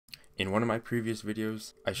In one of my previous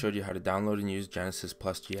videos, I showed you how to download and use Genesis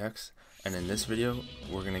Plus GX, and in this video,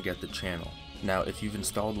 we're going to get the channel. Now, if you've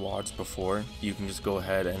installed WADs before, you can just go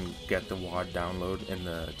ahead and get the WAD download in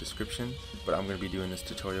the description, but I'm going to be doing this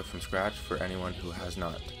tutorial from scratch for anyone who has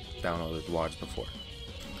not downloaded WADs before.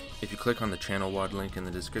 If you click on the channel WAD link in the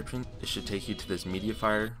description, it should take you to this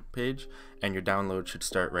MediaFire page, and your download should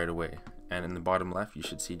start right away. And in the bottom left, you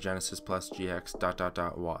should see Genesis Plus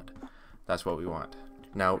GX ... WAD. That's what we want.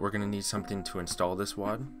 Now we're going to need something to install this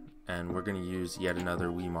WAD, and we're going to use yet another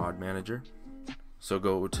WeMod Manager. So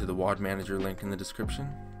go to the WAD Manager link in the description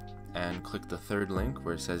and click the third link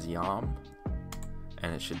where it says YAM,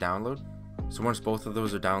 and it should download. So once both of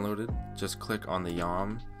those are downloaded, just click on the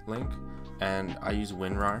YAM link, and I use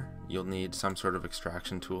WinRAR. You'll need some sort of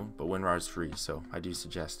extraction tool, but WinRAR is free, so I do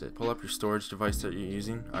suggest it. Pull up your storage device that you're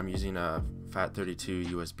using. I'm using a FAT32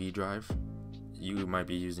 USB drive. You might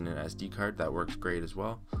be using an SD card, that works great as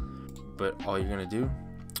well. But all you're going to do,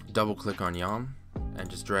 double click on YAM and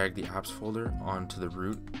just drag the apps folder onto the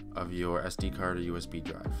root of your SD card or USB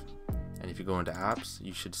drive. And if you go into apps,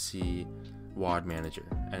 you should see WAD Manager,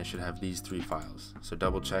 and it should have these three files. So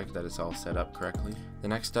double check that it's all set up correctly. The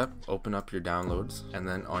next step, open up your downloads, and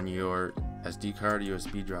then on your SD card or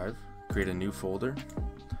USB drive, create a new folder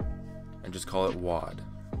and just call it WAD.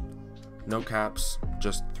 No caps,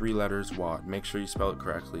 just 3 letters WAD. Make sure you spell it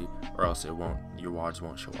correctly or else your WADs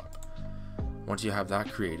won't show up. Once you have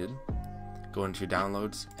that created, go into your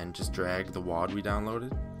downloads and just drag the WAD we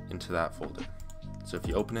downloaded into that folder. So if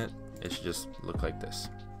you open it, it should just look like this.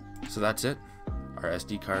 So that's it. Our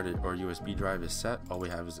SD card or USB drive is set. All we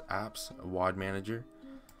have is apps, a WAD Manager,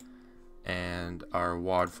 and our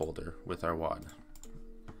WAD folder with our WAD.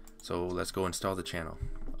 So let's go install the channel.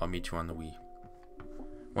 I'll meet you on the Wii.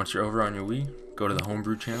 Once you're over on your Wii, go to the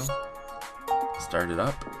homebrew channel, start it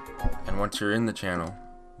up, and once you're in the channel,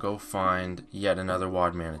 go find yet another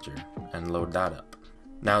WAD Manager and load that up.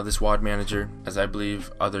 Now this WAD Manager, as I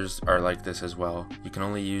believe others are like this as well, you can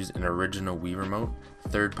only use an original Wii remote.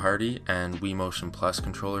 Third party and Wii Motion Plus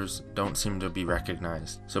controllers don't seem to be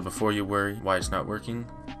recognized. So before you worry why it's not working,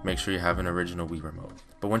 make sure you have an original Wii remote.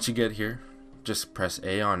 But once you get here, just press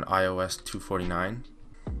A on iOS 249.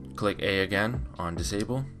 Click A again on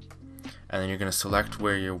disable, and then you're going to select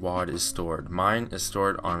where your WAD is stored. Mine is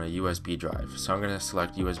stored on a USB drive, so I'm going to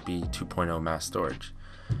select USB 2.0 mass storage.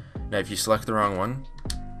 Now if you select the wrong one,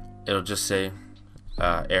 it'll just say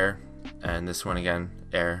error, and this one again,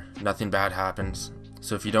 error. Nothing bad happens.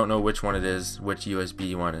 So if you don't know which one it is, which USB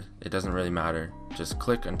you want it doesn't really matter. Just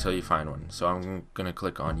click until you find one. So I'm going to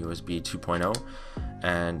click on USB 2.0,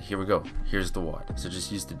 and here we go. Here's the WAD. So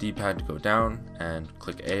just use the D-pad to go down and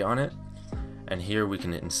click A on it, and here we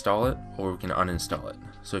can install it or we can uninstall it.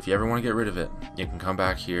 So if you ever want to get rid of it, you can come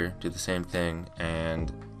back here, do the same thing,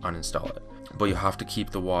 and uninstall it. But you have to keep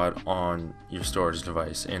the WAD on your storage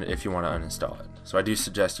device, and if you want to uninstall it. So I do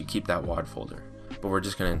suggest you keep that WAD folder. But we're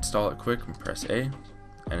just going to install it quick and press A,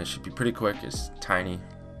 and it should be pretty quick. It's tiny,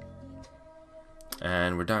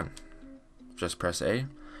 and we're done. Just press A, and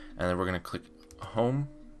then we're going to click home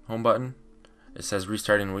button. It says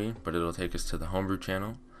restarting Wii, but it'll take us to the homebrew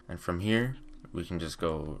channel, and from here we can just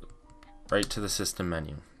go right to the system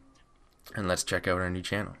menu, and let's check out our new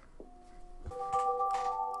channel.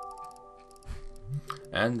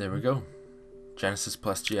 And there we go. Genesis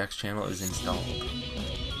Plus GX channel is installed.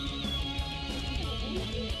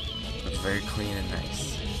 Looks very clean and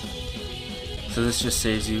nice. So this just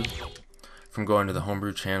saves you from going to the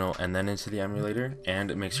homebrew channel and then into the emulator,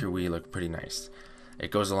 and it makes your Wii look pretty nice.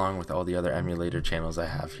 It goes along with all the other emulator channels I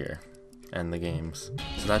have here and the games.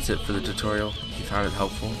 So that's it for the tutorial. If you found it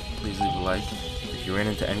helpful, please leave a like. If you ran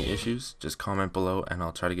into any issues, just comment below and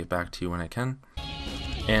I'll try to get back to you when I can.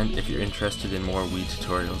 And if you're interested in more Wii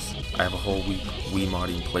tutorials, I have a whole week Wii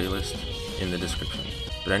modding playlist in the description.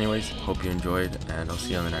 But anyways, hope you enjoyed, and I'll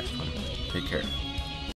see you on the next one. Take care.